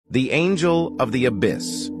the angel of the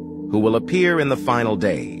abyss, who will appear in the final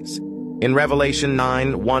days. In Revelation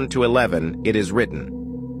 9:1-11, it is written,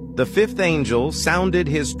 "The fifth angel sounded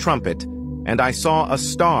his trumpet, and I saw a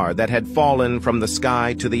star that had fallen from the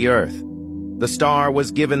sky to the earth. The star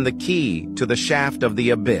was given the key to the shaft of the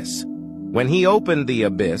abyss. When he opened the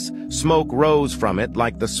abyss, smoke rose from it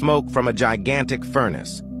like the smoke from a gigantic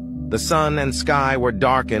furnace. The sun and sky were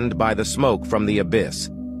darkened by the smoke from the abyss,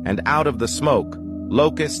 and out of the smoke,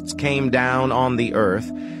 locusts came down on the earth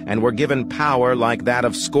and were given power like that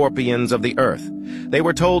of scorpions of the earth. They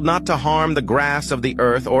were told not to harm the grass of the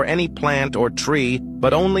earth or any plant or tree,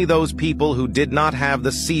 but only those people who did not have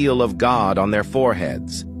the seal of God on their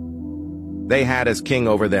foreheads. They had as king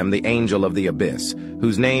over them the angel of the abyss,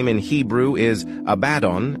 whose name in Hebrew is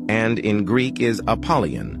Abaddon and in Greek is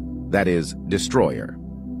Apollyon, that is, destroyer.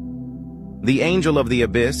 The angel of the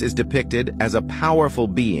abyss is depicted as a powerful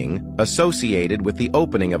being associated with the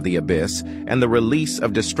opening of the abyss and the release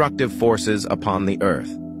of destructive forces upon the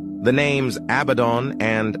earth. The names Abaddon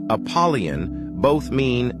and Apollyon both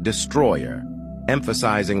mean destroyer,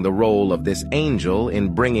 emphasizing the role of this angel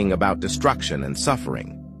in bringing about destruction and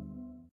suffering.